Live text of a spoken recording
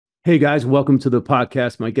Hey guys, welcome to the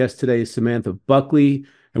podcast. My guest today is Samantha Buckley,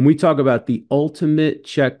 and we talk about the ultimate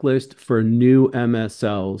checklist for new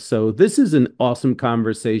MSLs. So this is an awesome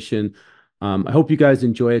conversation. I hope you guys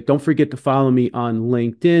enjoy it. Don't forget to follow me on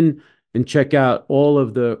LinkedIn and check out all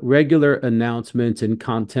of the regular announcements and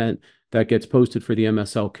content that gets posted for the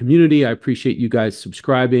MSL community. I appreciate you guys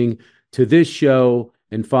subscribing to this show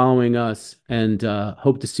and following us, and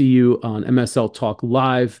hope to see you on MSL Talk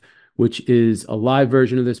Live, which is a live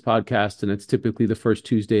version of this podcast, and it's typically the first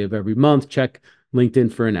Tuesday of every month. Check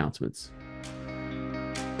LinkedIn for announcements.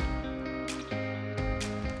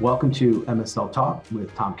 Welcome to MSL Talk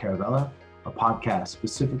with Tom Caravella, a podcast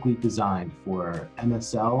specifically designed for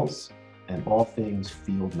MSLs and all things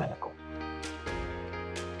field medical.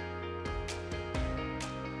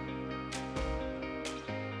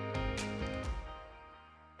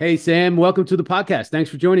 Hey, Sam, welcome to the podcast. Thanks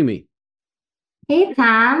for joining me. Hey,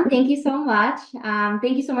 Tom. Thank you so much.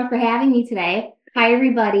 Thank you so much for having me today. Hi,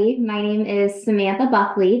 everybody. My name is Samantha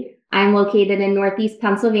Buckley. I'm located in Northeast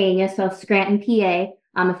Pennsylvania, so Scranton, PA.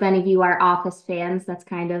 If any of you are Office fans, that's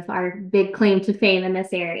kind of our big claim to fame in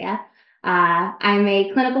this area. I'm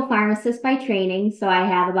a clinical pharmacist by training, so I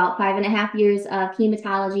have about 5.5 years of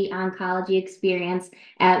hematology oncology experience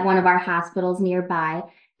at one of our hospitals nearby.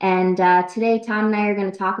 And today, Tom and I are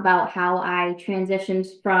going to talk about how I transitioned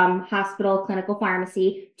from hospital clinical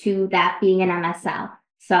pharmacy to that being an MSL.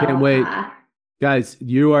 So, Can't wait. Guys,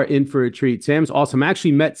 you are in for a treat. Sam's awesome. I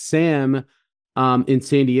actually met Sam in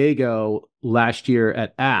San Diego last year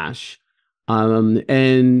at ASH.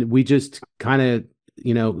 And we just kind of,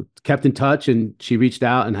 kept in touch, and she reached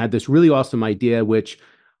out and had this really awesome idea, which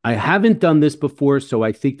I haven't done this before. So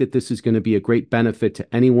I think that this is going to be a great benefit to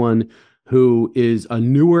anyone who is a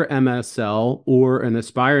newer MSL or an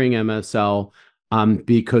aspiring MSL,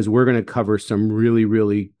 because we're going to cover some really,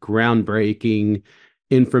 really groundbreaking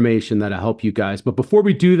information that'll help you guys. But before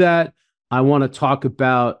we do that, I want to talk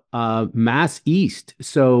about Mass East.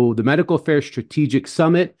 So the Medical Affairs Strategic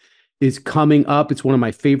Summit is coming up. It's one of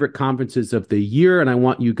my favorite conferences of the year, and I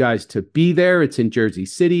want you guys to be there. It's in Jersey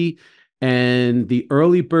City, and the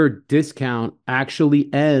early bird discount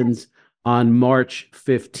actually ends on March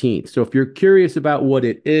 15th. So if you're curious about what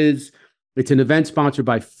it is, it's an event sponsored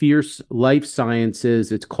by Fierce Life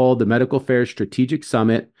Sciences. It's called the Medical Affairs Strategic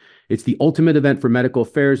Summit. It's the ultimate event for medical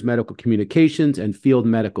affairs, medical communications, and field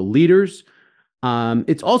medical leaders.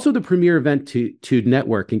 It's also the premier event to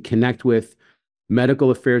network and connect with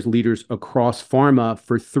medical affairs leaders across pharma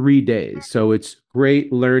for 3 days. So it's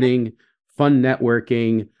great learning, fun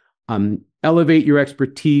networking, elevate your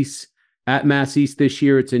expertise. At Mass East this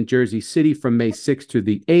year, it's in Jersey City from May 6th to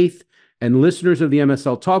the 8th. And listeners of the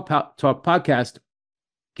MSL Talk podcast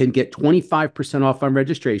can get 25% off on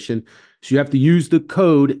registration. So you have to use the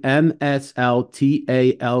code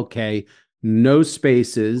MSLTALK, no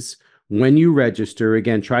spaces, when you register.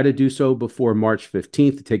 Again, try to do so before March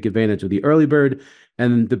 15th to take advantage of the early bird.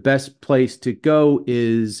 And the best place to go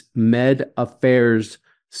is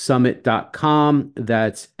medaffairssummit.com.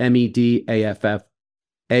 That's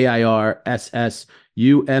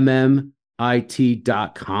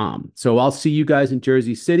MEDAFFAIRSSUMMIT.com. So I'll see you guys in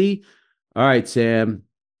Jersey City. All right, Sam,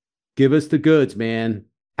 give us the goods, man.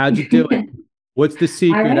 How'd you do it? What's the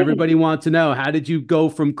secret? All right. Everybody wants to know. How did you go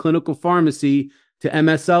from clinical pharmacy to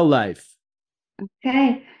MSL life?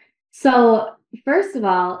 Okay. So, first of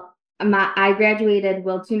all, I graduated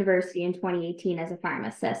Wilkes University in 2018 as a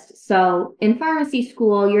pharmacist. So in pharmacy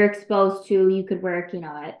school, you're exposed to, you could work,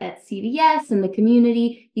 at CVS in the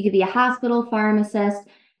community, you could be a hospital pharmacist.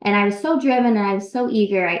 And I was so driven and I was so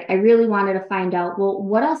eager. I really wanted to find out, well,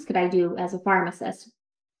 what else could I do as a pharmacist?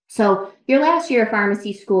 So your last year of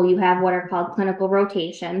pharmacy school, you have what are called clinical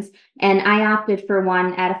rotations. And I opted for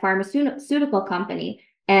one at a pharmaceutical company.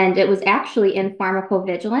 And it was actually in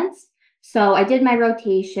pharmacovigilance. So I did my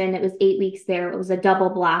rotation. It was 8 weeks there. It was a double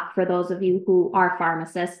block for those of you who are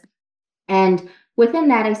pharmacists. And within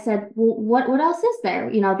that, I said, well, what else is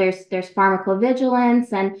there? There's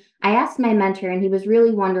pharmacovigilance. And I asked my mentor, and he was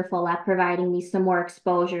really wonderful at providing me some more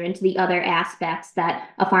exposure into the other aspects that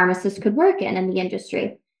a pharmacist could work in the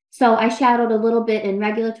industry. So I shadowed a little bit in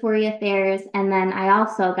regulatory affairs, and then I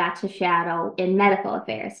also got to shadow in medical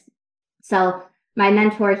affairs. So my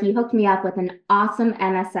mentor, he hooked me up with an awesome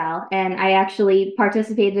MSL, and I actually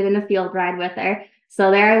participated in a field ride with her.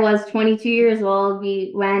 So there I was, 22 years old.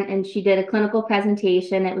 We went and she did a clinical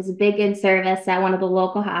presentation. It was a big in-service at one of the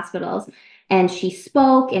local hospitals. And she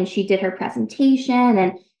spoke and she did her presentation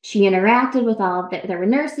and she interacted with all of there were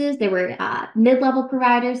nurses, there were mid-level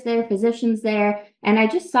providers there, physicians there. And I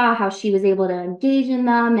just saw how she was able to engage in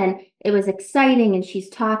them. And it was exciting, and she's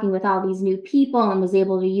talking with all these new people and was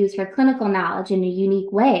able to use her clinical knowledge in a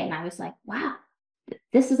unique way. And I was like, wow,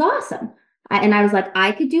 this is awesome. And I was like,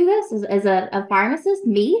 I could do this as a pharmacist,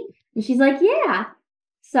 me? And she's like, yeah.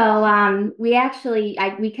 So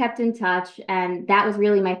we kept in touch, and that was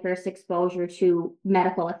really my first exposure to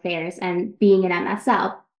medical affairs and being an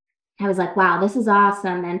MSL. I was like, wow, this is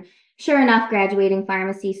awesome. And sure enough, graduating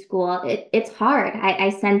pharmacy school, it's hard. I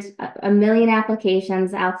sent a million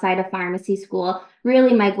applications outside of pharmacy school.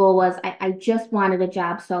 Really, my goal was I just wanted a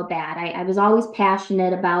job so bad. I was always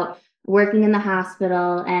passionate about working in the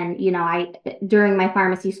hospital. And, during my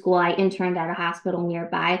pharmacy school, I interned at a hospital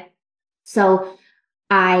nearby. So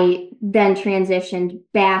I then transitioned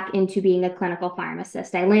back into being a clinical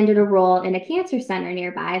pharmacist. I landed a role in a cancer center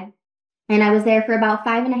nearby, and I was there for about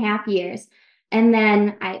 5.5 years. And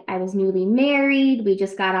then I was newly married. We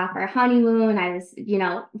just got off our honeymoon. I was,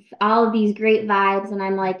 all of these great vibes. And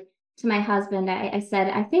I'm like to my husband, I said,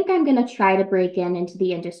 I think I'm going to try to break into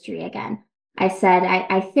the industry again. I said,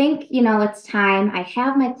 I think, it's time. I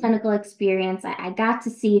have my clinical experience. I got to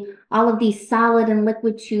see all of these solid and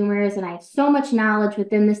liquid tumors, and I have so much knowledge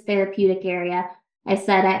within this therapeutic area. I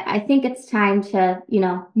said, I think it's time to,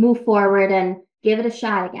 move forward and give it a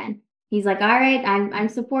shot again. He's like, all right, I'm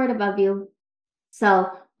supportive of you.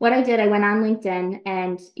 So what I did, I went on LinkedIn,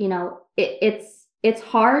 and, it's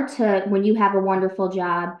hard to, when you have a wonderful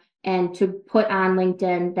job, and to put on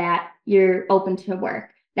LinkedIn that you're open to work.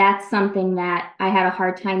 That's something that I had a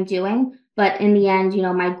hard time doing. But in the end,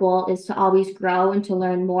 my goal is to always grow and to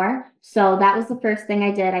learn more. So that was the first thing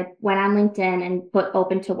I did. I went on LinkedIn and put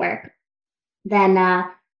open to work. Then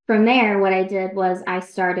from there, what I did was I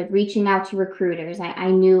started reaching out to recruiters.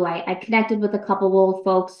 I knew I connected with a couple of old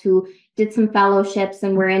folks who did some fellowships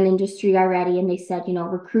and were in industry already. And they said,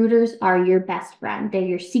 recruiters are your best friend. They're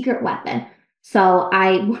your secret weapon. So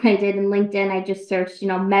what I did in LinkedIn, I just searched,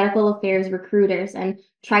 medical affairs recruiters and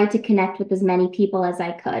tried to connect with as many people as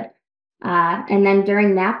I could. And then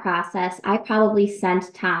during that process, I probably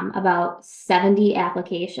sent Tom about 70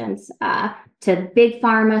 applications to big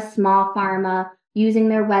pharma, small pharma, using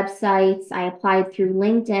their websites. I applied through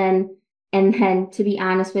LinkedIn. And then, to be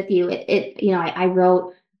honest with you, I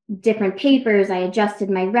wrote different papers. I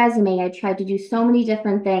adjusted my resume. I tried to do so many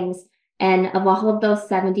different things. And of all of those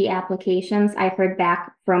 70 applications, I heard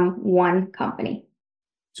back from one company.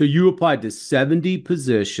 So you applied to 70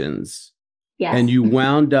 positions. Yes. And you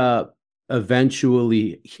wound up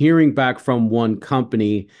eventually hearing back from one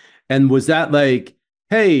company. And was that like,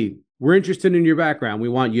 hey, we're interested in your background, we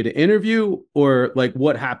want you to interview, or like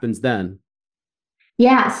what happens then?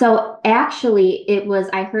 Yeah, so actually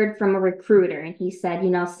I heard from a recruiter, and he said,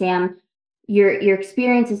 Sam, your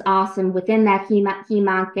experience is awesome within that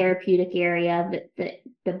heme therapeutic area.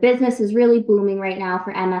 The business is really booming right now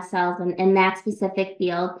for MSLs and in that specific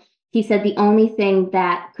field. He said the only thing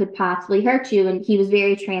that could possibly hurt you, and he was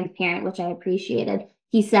very transparent, which I appreciated.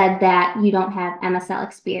 He said that you don't have MSL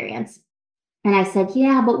experience. And I said,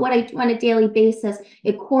 yeah, but what I do on a daily basis,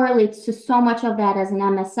 it correlates to so much of that as an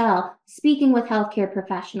MSL, speaking with healthcare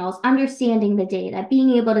professionals, understanding the data,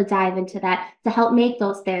 being able to dive into that to help make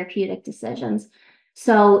those therapeutic decisions.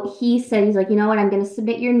 So he said, he's like, you know what, I'm going to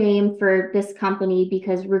submit your name for this company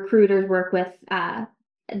because recruiters work with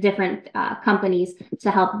different companies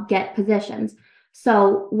to help get positions.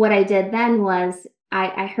 So what I did then was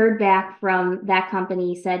I heard back from that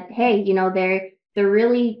company, said, hey, they're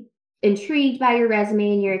really intrigued by your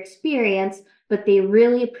resume and your experience, but they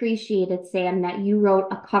really appreciated, Sam, that you wrote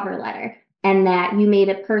a cover letter and that you made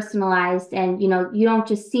it personalized, and you don't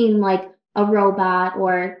just seem like a robot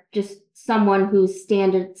or just someone who's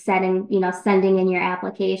standard setting, sending in your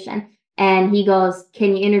application. And he goes,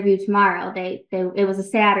 can you interview tomorrow? It was a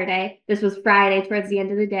Saturday. This was Friday towards the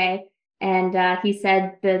end of the day. And he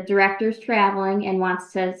said the director's traveling and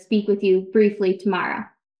wants to speak with you briefly tomorrow.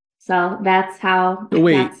 So that's how. So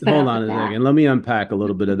wait, hold on a second. Let me unpack a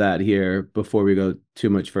little bit of that here before we go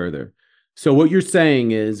too much further. So what you're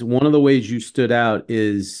saying is one of the ways you stood out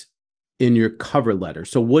is in your cover letter.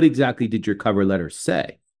 So what exactly did your cover letter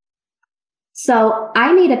say? So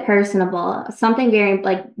I made it personable, something very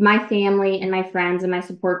like my family and my friends and my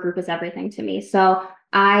support group is everything to me. So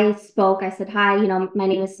I said, hi, my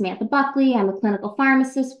name is Samantha Buckley. I'm a clinical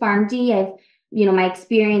pharmacist, PharmD. I've, my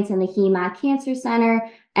experience in the Heme Cancer Center.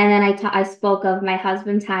 And then I spoke of my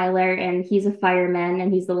husband, Tyler, and he's a fireman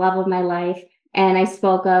and he's the love of my life. And I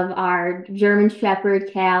spoke of our German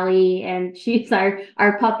Shepherd, Callie, and she's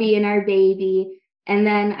our puppy and our baby. And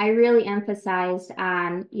then I really emphasized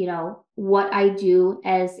on, what I do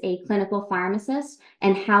as a clinical pharmacist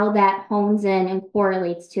and how that hones in and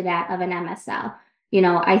correlates to that of an MSL.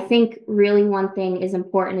 I think really one thing is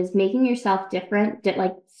important is making yourself different,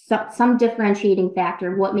 like some differentiating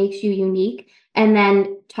factor, what makes you unique, and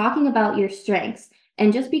then talking about your strengths.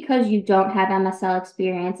 And just because you don't have MSL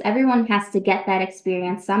experience, everyone has to get that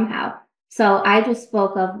experience somehow. So I just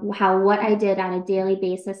spoke of how what I did on a daily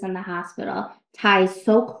basis in the hospital ties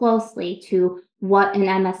so closely to what an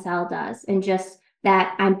MSL does, and just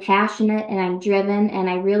that I'm passionate and I'm driven and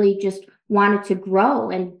I really just wanted to grow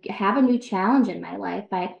and have a new challenge in my life.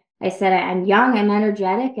 I said I'm young, I'm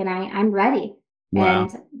energetic, and I'm ready.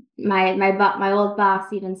 And Wow. my old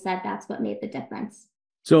boss even said that's what made the difference.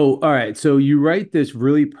 So, all right. So you write this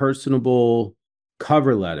really personable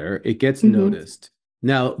cover letter. It gets Hmm. noticed.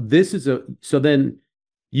 Now, so then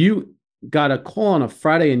you got a call on a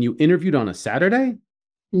Friday and you interviewed on a Saturday?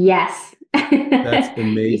 Yes. That's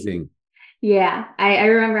amazing. Yeah. I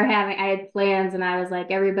remember I had plans and I was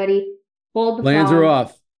like, everybody hold the Plans are phone.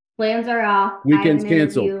 off. Plans are off. I have Weekends an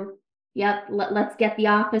canceled. interview. Yep. Let's get the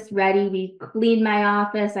office ready. We cleaned my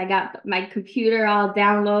office. I got my computer all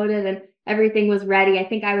downloaded and everything was ready. I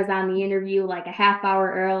think I was on the interview like a half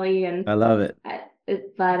hour early and I love it.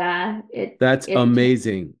 That's it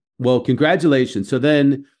amazing. Well, congratulations. So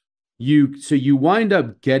you wind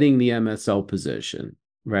up getting the MSL position,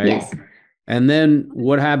 right? yes. And then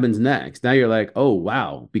what happens next? Now you're like, oh,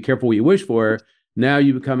 wow, be careful what you wish for. Now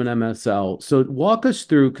you become an MSL. So walk us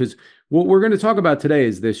through, because what we're going to talk about today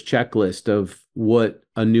is this checklist of what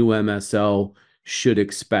a new MSL should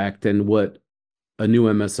expect and what a new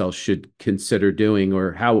MSL should consider doing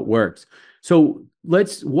or how it works. So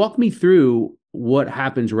let's walk me through what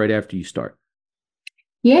happens right after you start.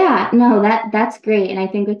 Yeah, no, that's great. And I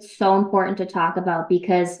think it's so important to talk about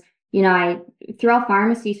because, I throughout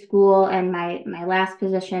pharmacy school and my last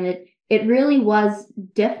position, it really was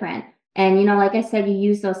different. And like I said, you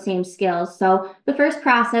use those same skills. So the first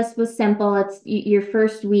process was simple. It's your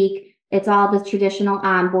first week, it's all the traditional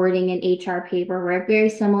onboarding and HR paperwork, very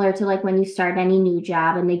similar to like when you start any new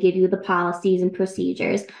job and they give you the policies and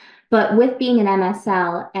procedures. But with being an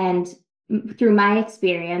MSL and through my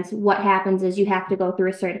experience, what happens is you have to go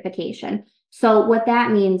through a certification. So what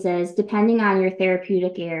that means is depending on your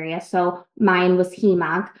therapeutic area, so mine was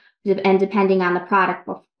HEMONC, and depending on the product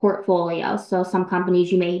portfolio. So some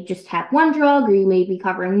companies you may just have one drug or you may be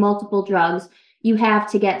covering multiple drugs. You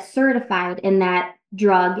have to get certified in that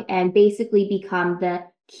drug and basically become the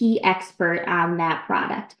key expert on that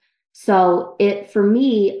product. So for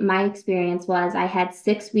me, my experience was I had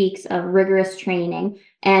 6 weeks of rigorous training,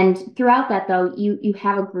 and throughout that, though, you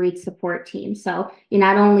have a great support team. So you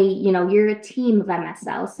not only, you're a team of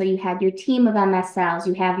MSLs. So you have your team of MSLs,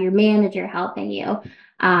 you have your manager helping you.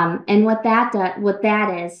 And what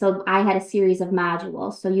that is, so I had a series of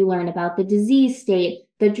modules. So you learn about the disease state,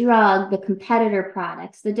 the drug, the competitor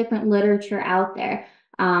products, the different literature out there.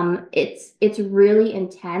 It's really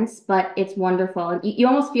intense, but it's wonderful. And you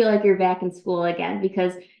almost feel like you're back in school again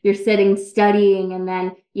because you're sitting studying and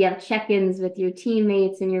then you have check-ins with your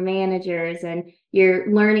teammates and your managers, and you're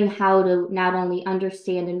learning how to not only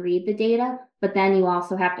understand and read the data, but then you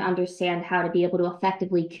also have to understand how to be able to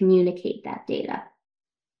effectively communicate that data.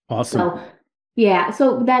 Awesome. So yeah,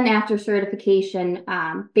 so then after certification,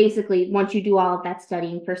 basically once you do all of that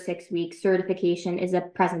studying for 6 weeks, certification is a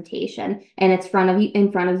presentation and it's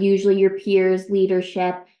in front of usually your peers,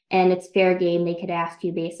 leadership, and it's fair game. They could ask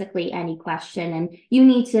you basically any question and you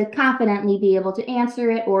need to confidently be able to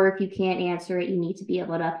answer it, or if you can't answer it, you need to be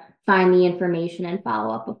able to find the information and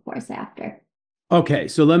follow up, of course, after. Okay,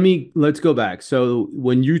 so let's go back. So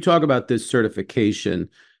when you talk about this certification,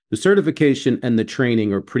 the certification and the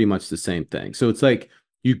training are pretty much the same thing. So it's like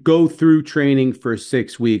you go through training for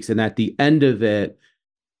 6 weeks, and at the end of it,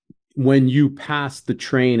 when you pass the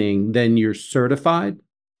training, then you're certified.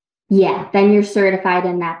 Yeah, then you're certified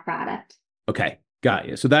in that product. Okay, got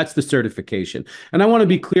you. So that's the certification. And I want to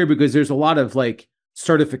be clear because there's a lot of like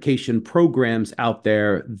certification programs out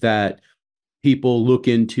there that people look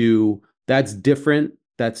into. That's different.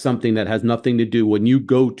 That's something that has nothing to do when you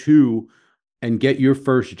go to and get your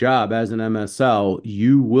first job as an MSL,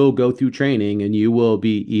 you will go through training and you will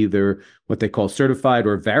be either what they call certified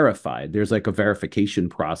or verified. There's like a verification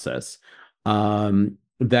process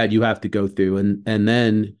that you have to go through, and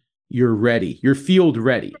then you're ready. You're field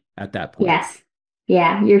ready at that point. Yes.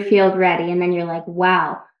 Yeah, you're field ready. And then you're like,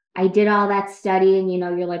 wow, I did all that studying.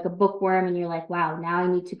 You're like a bookworm and you're like, wow, now I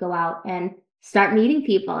need to go out and start meeting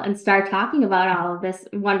people and start talking about all of this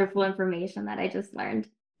wonderful information that I just learned.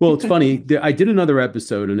 Well, it's funny. I did another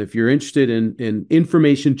episode, and if you're interested in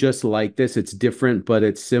information just like this, it's different, but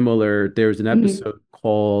it's similar. There's an Mhm. episode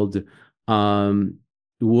called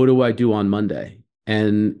 "What Do I Do on Monday?"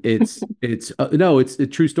 And it's a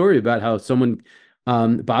true story about how someone,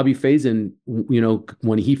 Bobby Faison,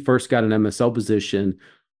 when he first got an MSL position,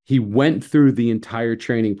 he went through the entire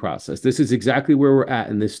training process. This is exactly where we're at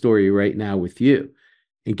in this story right now with you.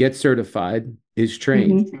 And gets certified, is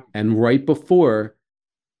trained, and right before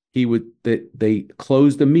they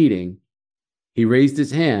closed the meeting, he raised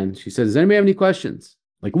his hand. She said, "Does anybody have any questions?"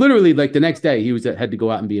 Like literally, like the next day, he had to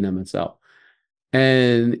go out and be an MSL.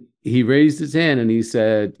 And he raised his hand and he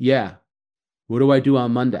said, "Yeah, what do I do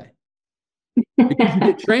on Monday?" Because you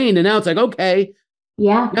get trained, and now it's like, okay,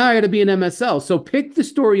 Yeah. now I got to be an MSL. So pick the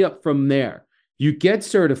story up from there. You get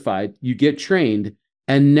certified, you get trained,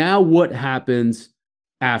 and now what happens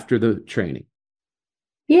after the training?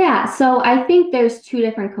 Yeah, so I think there's two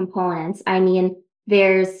different components. I mean,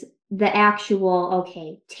 there's the actual,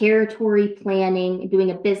 okay, territory planning, doing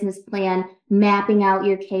a business plan, mapping out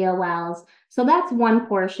your KOLs. So that's one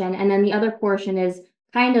portion. And then the other portion is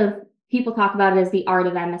kind of, people talk about it as the art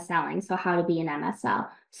of MSLing, so how to be an MSL.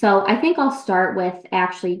 So I think I'll start with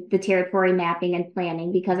actually the territory mapping and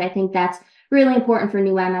planning, because I think that's really important for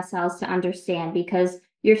new MSLs to understand, because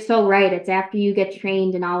you're so right. It's after you get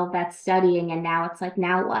trained and all of that studying, and now it's like,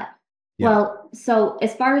 now what? Yeah. Well, so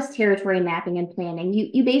as far as territory mapping and planning,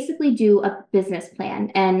 you basically do a business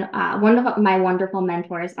plan. And one of my wonderful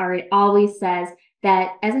mentors always says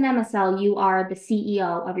that as an MSL, you are the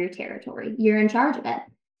CEO of your territory. You're in charge of it.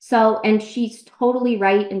 So, and she's totally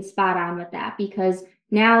right and spot on with that, because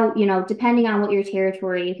now, depending on what your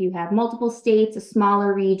territory, if you have multiple states, a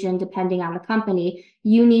smaller region, depending on the company,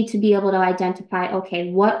 you need to be able to identify,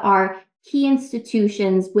 okay, what are key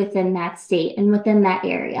institutions within that state and within that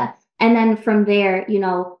area. And then from there,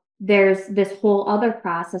 there's this whole other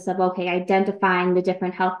process of, okay, identifying the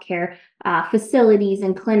different healthcare facilities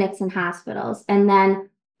and clinics and hospitals. And then,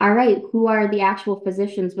 all right, who are the actual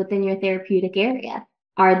physicians within your therapeutic area?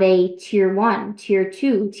 Are they tier 1, tier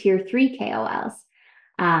 2, tier 3 KOLs?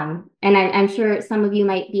 And I'm sure some of you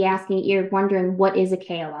might be asking, you're wondering, what is a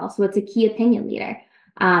KOL? So it's a key opinion leader.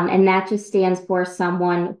 And that just stands for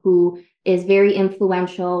someone who is very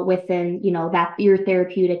influential within, that your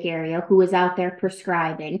therapeutic area, who is out there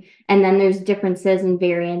prescribing. And then there's differences and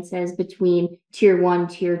variances between tier 1,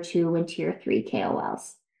 tier 2, and tier 3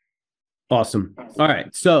 KOLs. Awesome. All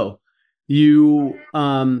right. So you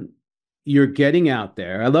you're getting out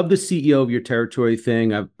there. I love the CEO of your territory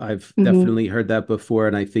thing. I've definitely heard that before,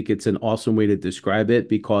 and I think it's an awesome way to describe it,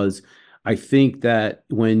 because I think that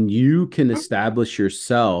when you can establish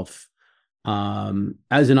yourself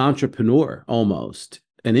as an entrepreneur, almost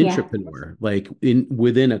an intrapreneur, like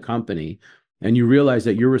within a company, and you realize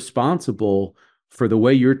that you're responsible for the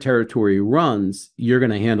way your territory runs, you're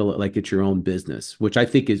going to handle it like it's your own business, which I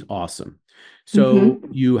think is awesome. So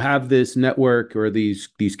you have this network or these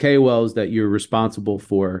KOLs that you're responsible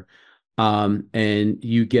for, and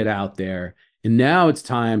you get out there, and now it's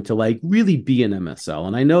time to like really be an MSL.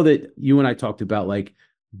 And I know that you and I talked about like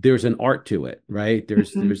there's an art to it, right?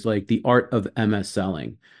 There's like the art of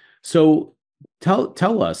MSLing. So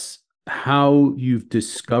tell us how you've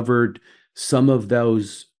discovered some of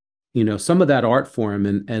those, some of that art form,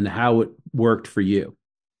 and how it worked for you.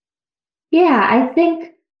 Yeah, I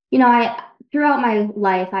think, I throughout my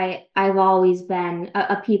life, I've always been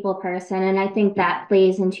a people person, and I think that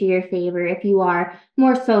plays into your favor if you are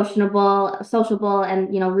more sociable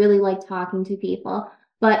and, really like talking to people.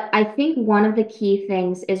 But I think one of the key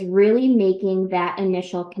things is really making that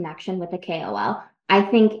initial connection with a KOL. I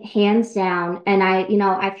think hands down, and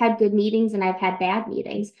I've had good meetings and I've had bad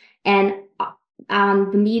meetings. And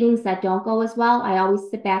the meetings that don't go as well, I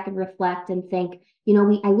always sit back and reflect and think,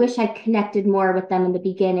 I wish I connected more with them in the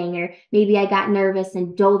beginning, or maybe I got nervous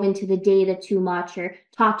and dove into the data too much, or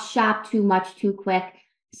talked shop too much too quick.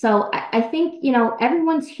 So I think,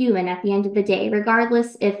 everyone's human at the end of the day,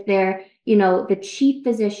 regardless if they're, the chief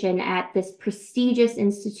physician at this prestigious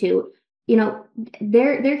institute.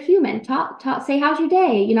 They're human. Talk, say, how's your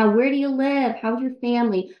day? Where do you live? How's your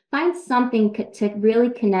family? Find something to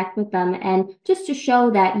really connect with them, and just to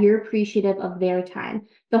show that you're appreciative of their time.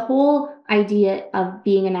 The whole idea of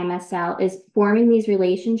being an MSL is forming these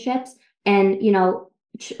relationships, and,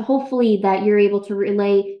 hopefully that you're able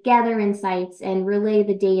to gather insights and relay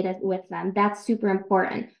the data with them. That's super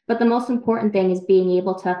important. But the most important thing is being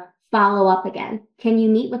able to follow up again. Can you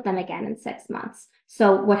meet with them again in 6 months?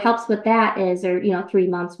 So what helps with that is, or 3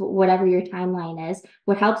 months, whatever your timeline is,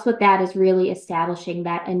 what helps with that is really establishing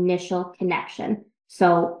that initial connection.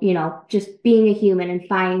 So, just being a human and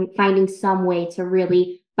finding some way to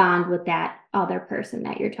really bond with that other person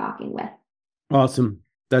that you're talking with. Awesome.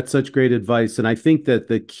 That's such great advice. And I think that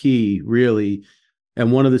the key really,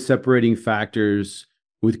 And one of the separating factors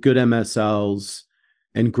with good MSLs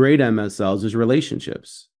and great MSLs is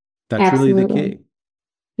relationships. That's really the Absolutely. key.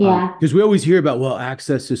 Yeah. Because we always hear about, well,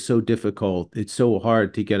 access is so difficult. It's so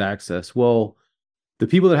hard to get access. Well, the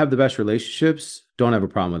people that have the best relationships don't have a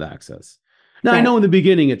problem with access. Now, I know Right. in the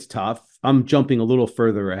beginning it's tough. I'm jumping a little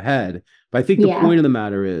further ahead, but I think the point Yeah. of the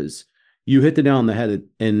matter is you hit the nail on the head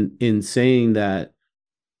in saying that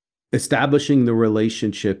establishing the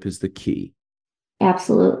relationship is the key from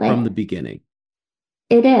Absolutely. the beginning.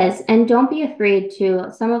 It is. And don't be afraid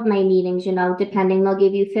to some of my meetings, depending, they'll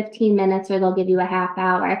give you 15 minutes or they'll give you a half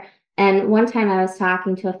hour. And one time I was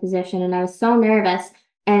talking to a physician and I was so nervous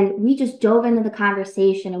and we just dove into the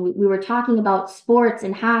conversation and we were talking about sports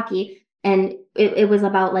and hockey. And it was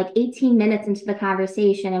about like 18 minutes into the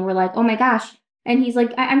conversation and we're like, oh my gosh. And he's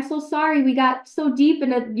like, I'm so sorry. We got so deep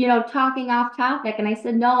into, talking off topic. And I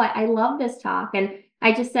said, no, I love this talk. And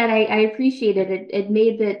I just said I appreciated it. It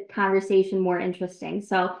made the conversation more interesting.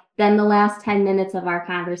 So then the last 10 minutes of our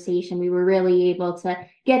conversation, we were really able to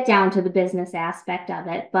get down to the business aspect of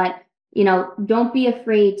it. But, don't be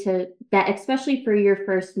afraid to that, especially for your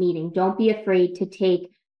first meeting, don't be afraid to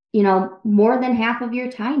take, more than half of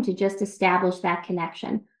your time to just establish that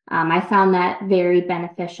connection. I found that very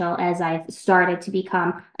beneficial as I've started to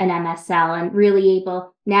become an MSL and really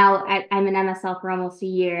able now I'm an MSL for almost a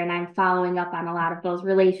year and I'm following up on a lot of those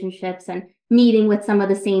relationships and meeting with some of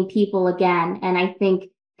the same people again. And I think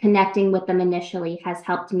connecting with them initially has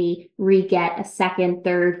helped me re-get a second,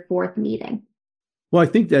 third, fourth meeting. Well, I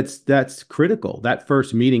think that's critical. That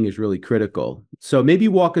first meeting is really critical. So maybe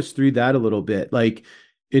walk us through that a little bit. Like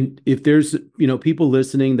if there's, people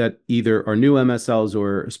listening that either are new MSLs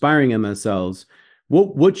or aspiring MSLs,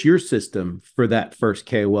 what's your system for that first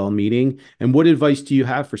KOL meeting? And what advice do you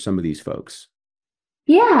have for some of these folks?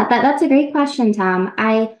 Yeah, that's a great question, Tom.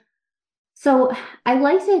 So I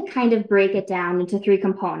like to kind of break it down into three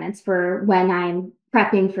components for when I'm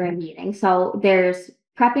prepping for a meeting. So there's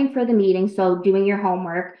prepping for the meeting, so doing your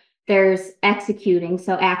homework. There's executing,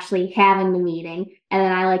 so actually having the meeting. And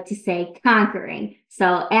then I like to say conquering.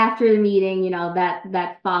 So after the meeting,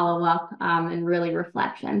 that follow up and really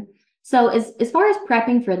reflection. So as far as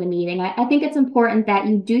prepping for the meeting, I think it's important that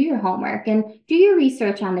you do your homework and do your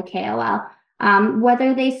research on the KOL.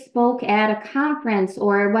 Whether they spoke at a conference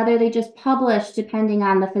or whether they just published, depending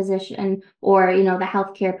on the physician or the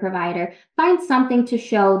healthcare provider, find something to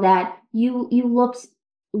show that you looked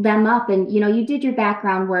them up and you did your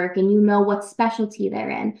background work and what specialty they're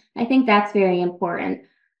in. I think that's very important.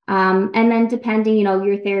 And then depending,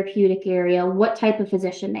 your therapeutic area, what type of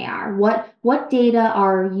physician they are, what data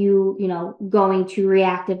are you, going to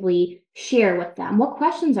reactively share with them? What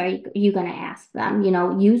questions are you going to ask them?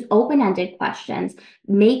 Use open-ended questions,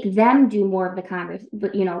 make them do more of the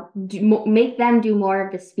make them do more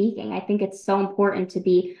of the speaking. I think it's so important to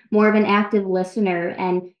be more of an active listener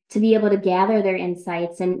and to be able to gather their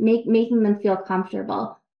insights and making them feel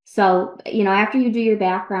comfortable. So, after you do your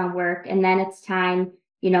background work and then it's time,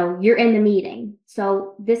 you're in the meeting.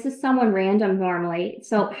 So this is someone random normally.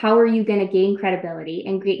 So how are you going to gain credibility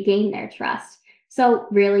and gain their trust? So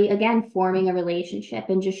really, again, forming a relationship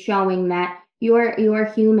and just showing that you're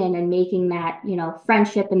human and making that,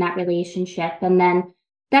 friendship in that relationship. And then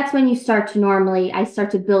that's when I start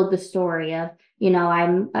to build the story of,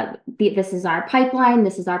 this is our pipeline,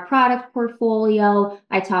 this is our product portfolio.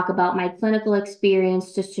 I talk about my clinical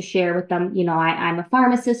experience just to share with them, I'm a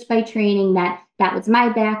pharmacist by training, that was my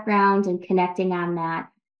background and connecting on that.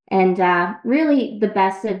 And really the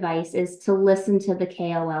best advice is to listen to the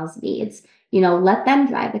KOL's needs. Let them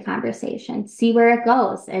drive the conversation, see where it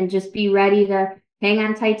goes, and just be ready to hang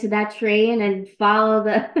on tight to that train and follow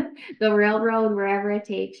the the railroad wherever it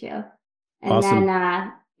takes you. And then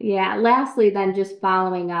Awesome. yeah, lastly, then just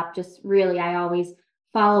following up, just really I always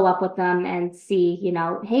follow up with them and see,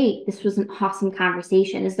 hey, this was an awesome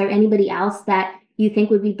conversation. Is there anybody else that you think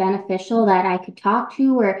would be beneficial that I could talk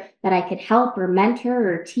to or that I could help or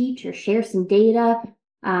mentor or teach or share some data?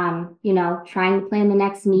 Trying to plan the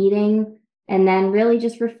next meeting and then really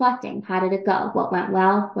just reflecting. How did it go? What went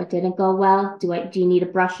well? What didn't go well? Do you need to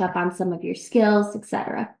brush up on some of your skills,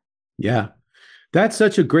 etc.? Yeah. That's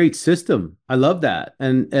such a great system. I love that.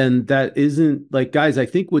 And that isn't like, guys, I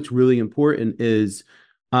think what's really important is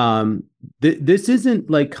this isn't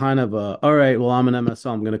like kind of all right, well, I'm an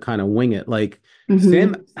MSL, I'm going to kind of wing it. Like Sam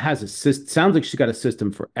Mm-hmm. has a system, sounds like she's got a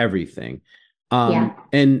system for everything. Yeah.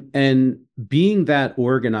 And being that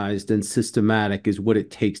organized and systematic is what it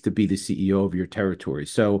takes to be the CEO of your territory.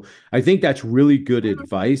 So I think that's really good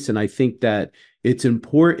advice. And I think that it's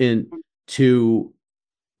important to,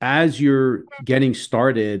 as you're getting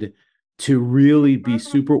started, to really be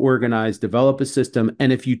super organized, develop a system.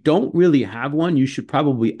 And if you don't really have one, you should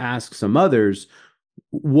probably ask some others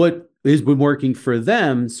what has been working for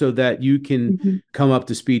them so that you can Mhm. come up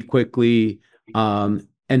to speed quickly,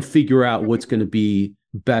 and figure out what's going to be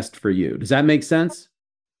best for you. Does that make sense?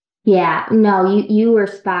 Yeah, no, you were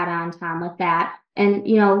spot on, Tom, with that. And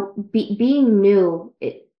being new,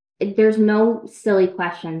 there's no silly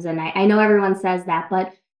questions, and I know everyone says that,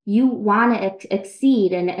 but you want to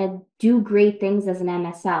exceed and do great things as an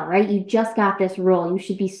MSL, right? You just got this role. You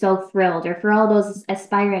should be so thrilled, or for all those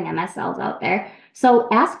aspiring MSLs out there. So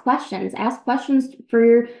ask questions. Ask questions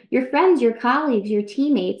for your friends, your colleagues, your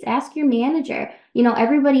teammates. Ask your manager.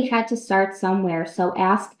 Everybody had to start somewhere, so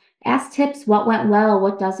ask tips, what went well,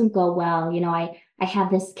 what doesn't go well. I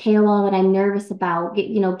have this KOL that I'm nervous about.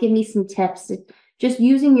 Give me some tips. Just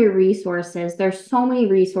using your resources. There's so many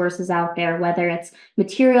resources out there, whether it's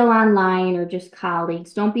material online or just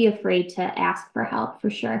colleagues. Don't be afraid to ask for help,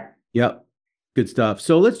 for sure. Yep. Good stuff.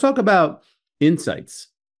 So let's talk about insights.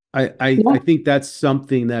 I Yeah. think that's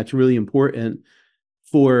something that's really important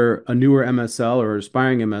for a newer MSL or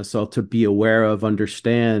aspiring MSL to be aware of,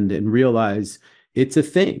 understand, and realize it's a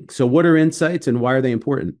thing. So what are insights and why are they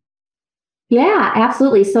important? Yeah,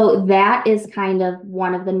 absolutely. So that is kind of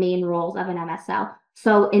one of the main roles of an MSL.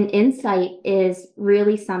 So an insight is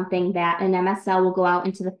really something that an MSL will go out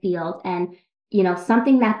into the field and,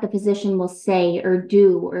 something that the physician will say or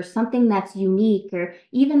do, or something that's unique, or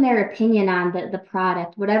even their opinion on the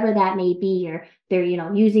product, whatever that may be, or they're,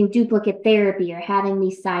 using duplicate therapy or having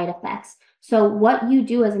these side effects. So what you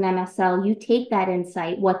do as an MSL, you take that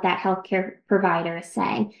insight, what that healthcare provider is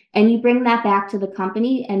saying, and you bring that back to the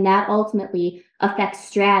company, and that ultimately affects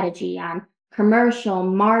strategy on commercial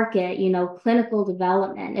market, clinical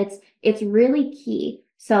development. It's really key.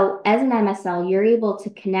 So as an MSL, you're able to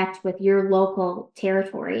connect with your local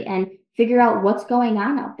territory and figure out what's going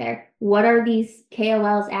on out there. What are these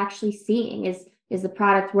KOLs actually seeing? Is the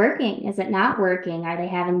product working? Is it not working? Are they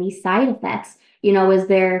having these side effects? Is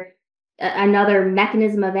there another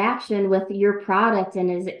mechanism of action with your product,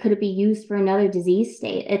 and could it be used for another disease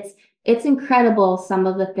state? It's incredible, some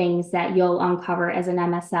of the things that you'll uncover as an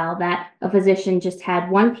MSL that a physician just had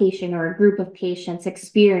one patient or a group of patients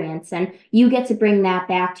experience, and you get to bring that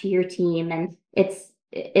back to your team, and it's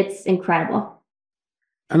incredible.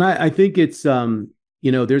 And I think it's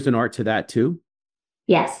there's an art to that too.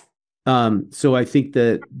 Yes. So I think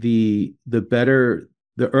that the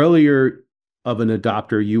earlier of an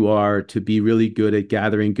adopter you are to be really good at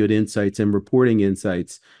gathering good insights and reporting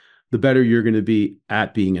insights, the better you're going to be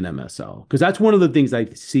at being an MSL. Because that's one of the things I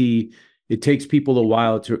see. It takes people a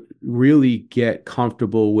while to really get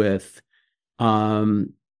comfortable with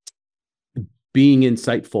being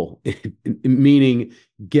insightful, meaning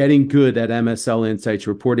getting good at MSL insights,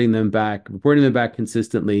 reporting them back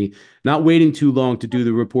consistently, not waiting too long to do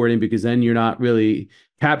the reporting, because then you're not really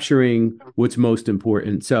capturing what's most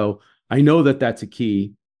important. So I know that that's a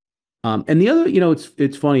key. And the other,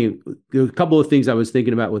 it's funny. A couple of things I was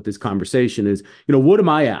thinking about with this conversation is, what am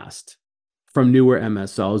I asked from newer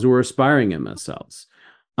MSLs or aspiring MSLs?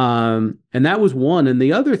 And that was one. And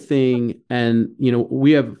the other thing, and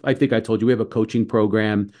I think I told you, we have a coaching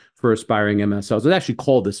program for aspiring MSLs. It's actually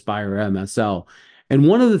called Aspire MSL. And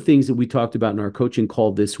one of the things that we talked about in our coaching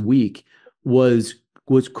call this week was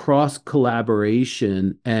cross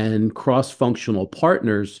collaboration and cross functional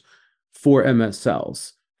partners for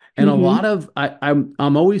MSLs. And a lot Mm-hmm. of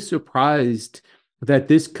I'm always surprised that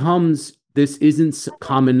this isn't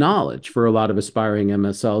common knowledge for a lot of aspiring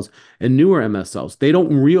MSLs and newer MSLs. They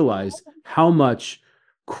don't realize how much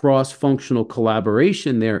cross-functional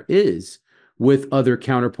collaboration there is with other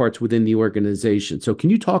counterparts within the organization. So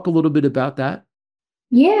can you talk a little bit about that?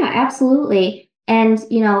 Yeah, absolutely. And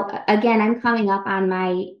again, I'm coming up on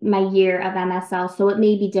my year of MSL, so it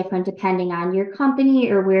may be different depending on your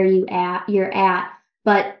company or where you're at.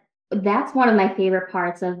 But that's one of my favorite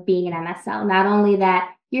parts of being an MSL. Not only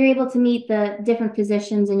that you're able to meet the different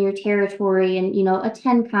physicians in your territory and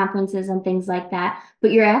attend conferences and things like that,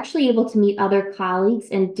 but you're actually able to meet other colleagues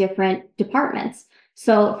in different departments.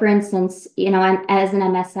 So, for instance, as an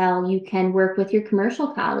MSL, you can work with your commercial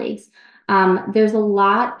colleagues. There's a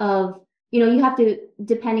lot of, you have to,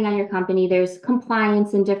 depending on your company, there's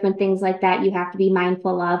compliance and different things like that you have to be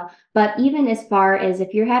mindful of. But even as far as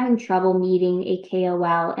if you're having trouble meeting a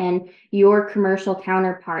KOL and your commercial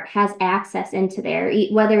counterpart has access into there,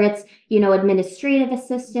 whether it's, administrative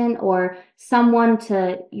assistant or someone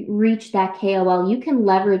to reach that KOL, you can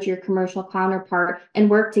leverage your commercial counterpart and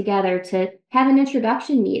work together to have an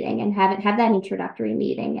introduction meeting and have that introductory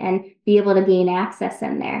meeting and be able to gain access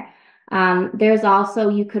in there. There's also,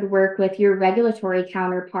 you could work with your regulatory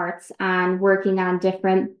counterparts on working on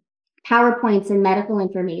different PowerPoints and medical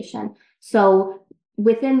information. So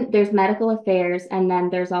there's medical affairs, and then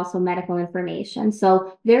there's also medical information.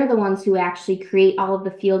 So they're the ones who actually create all of the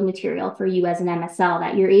field material for you as an MSL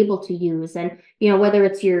that you're able to use. And, whether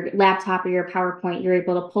it's your laptop or your PowerPoint, you're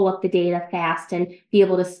able to pull up the data fast and be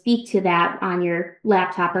able to speak to that on your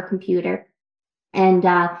laptop or computer. And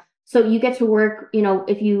so you get to work,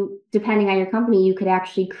 if you, depending on your company, you could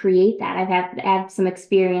actually create that. I've had some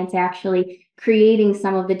experience actually creating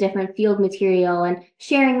some of the different field material and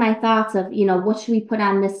sharing my thoughts of, what should we put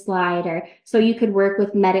on this slide? Or so you could work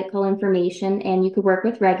with medical information and you could work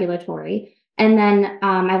with regulatory. And then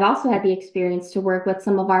I've also had the experience to work with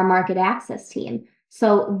some of our market access team.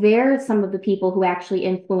 So they're some of the people who actually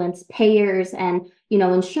influence payers and,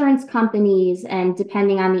 insurance companies, and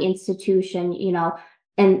depending on the institution,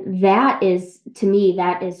 and that is, to me,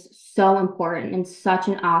 that is so important and such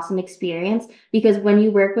an awesome experience, because when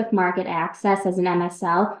you work with market access as an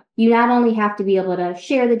MSL, you not only have to be able to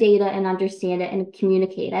share the data and understand it and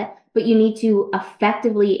communicate it, but you need to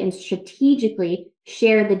effectively and strategically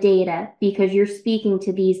share the data, because you're speaking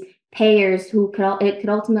to these payers who it could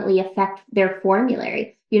ultimately affect their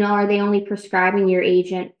formulary. Are they only prescribing your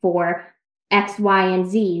agent for X, Y, and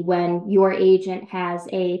Z when your agent has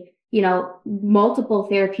multiple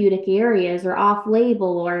therapeutic areas or off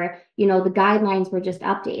label, or, the guidelines were just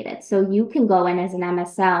updated. So you can go in as an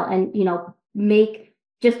MSL and,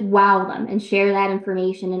 just wow them and share that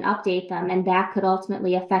information and update them. And that could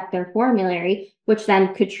ultimately affect their formulary, which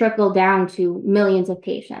then could trickle down to millions of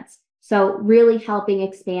patients. So really helping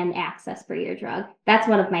expand access for your drug. That's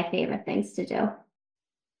one of my favorite things to do.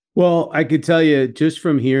 Well, I could tell you just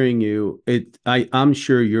from hearing you, I'm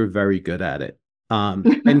sure you're very good at it.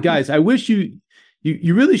 And guys, I wish you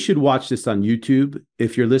really should watch this on YouTube.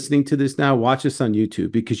 If you're listening to this now, watch this on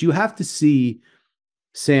YouTube, because you have to see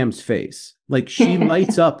Sam's face. Like, she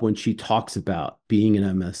lights up when she talks about being an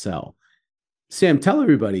MSL. Sam, tell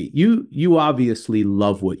everybody, you obviously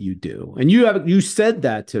love what you do, and you said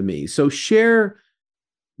that to me. So share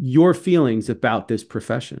your feelings about this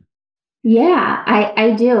profession. Yeah,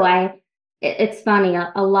 I do. It's funny.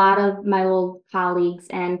 A lot of my old colleagues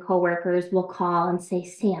and coworkers will call and say,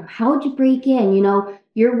 Sam, how'd you break in?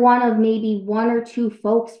 You're one of maybe one or two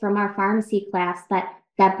folks from our pharmacy class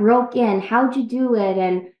that broke in. How'd you do it?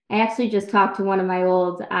 And I actually just talked to one of my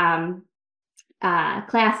old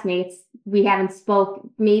classmates. We haven't spoke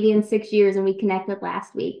maybe in 6 years, and we connected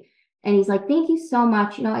last week. And he's like, thank you so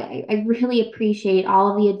much. I really appreciate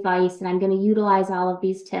all of the advice, and I'm going to utilize all of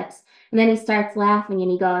these tips. And then he starts laughing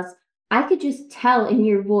and he goes, I could just tell in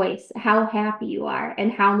your voice how happy you are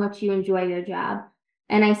and how much you enjoy your job.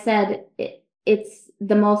 And I said, it's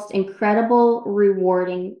the most incredible,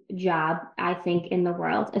 rewarding job, I think, in the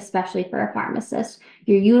world, especially for a pharmacist.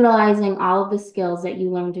 You're utilizing all of the skills that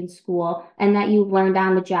you learned in school and that you've learned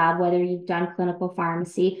on the job, whether you've done clinical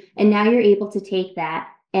pharmacy. And now you're able to take that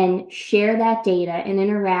and share that data and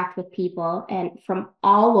interact with people and from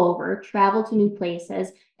all over, travel to new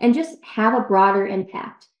places, and just have a broader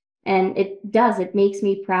impact. And it makes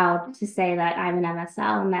me proud to say that I'm an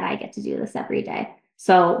MSL and that I get to do this every day.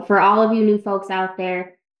 So for all of you new folks out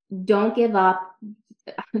there, don't give up.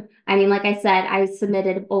 I mean, like I said, I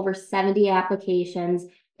submitted over 70 applications.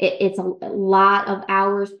 It's a lot of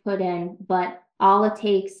hours put in, but all it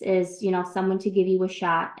takes is, someone to give you a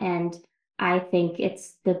shot. And I think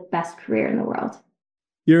it's the best career in the world.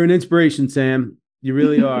 You're an inspiration, Sam. You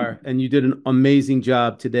really are. And you did an amazing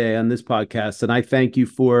job today on this podcast. And I thank you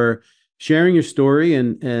for sharing your story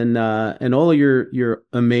and all of your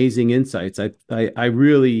amazing insights. I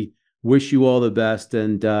really wish you all the best.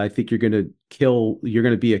 And I think you're going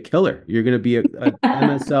to be a killer. You're going to be a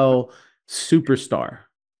MSL superstar.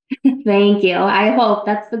 Thank you. I hope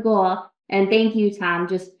that's the goal. And thank you, Tom,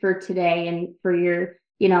 just for today and for your,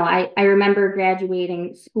 I remember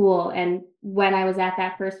graduating school, and when I was at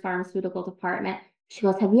that first pharmaceutical department, she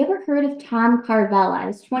goes, have you ever heard of Tom Carvella? I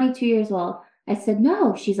was 22 years old. I said,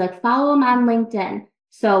 no. She's like, follow him on LinkedIn.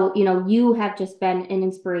 So, you have just been an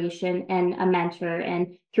inspiration and a mentor,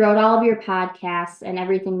 and throughout all of your podcasts and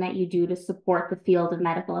everything that you do to support the field of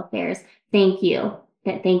medical affairs. Thank you.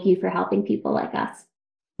 Thank you for helping people like us.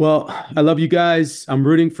 Well, I love you guys. I'm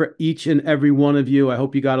rooting for each and every one of you. I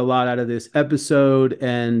hope you got a lot out of this episode,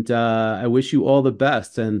 and I wish you all the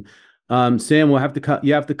best. And Sam, you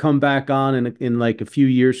have to come back on in like a few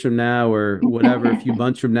years from now or whatever, a few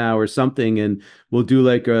months from now or something, and we'll do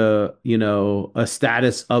like a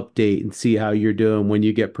status update and see how you're doing when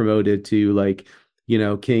you get promoted to, like,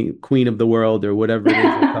 queen of the world or whatever it is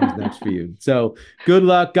that comes next for you. So good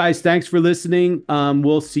luck, guys. Thanks for listening.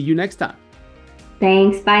 We'll see you next time.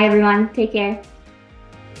 Thanks. Bye, everyone. Take care.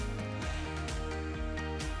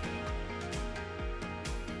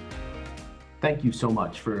 Thank you so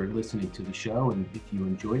much for listening to the show. And if you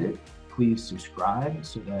enjoyed it, please subscribe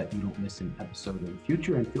so that you don't miss an episode in the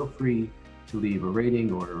future. And feel free to leave a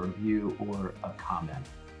rating or a review or a comment.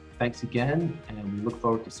 Thanks again, and we look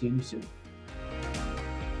forward to seeing you soon.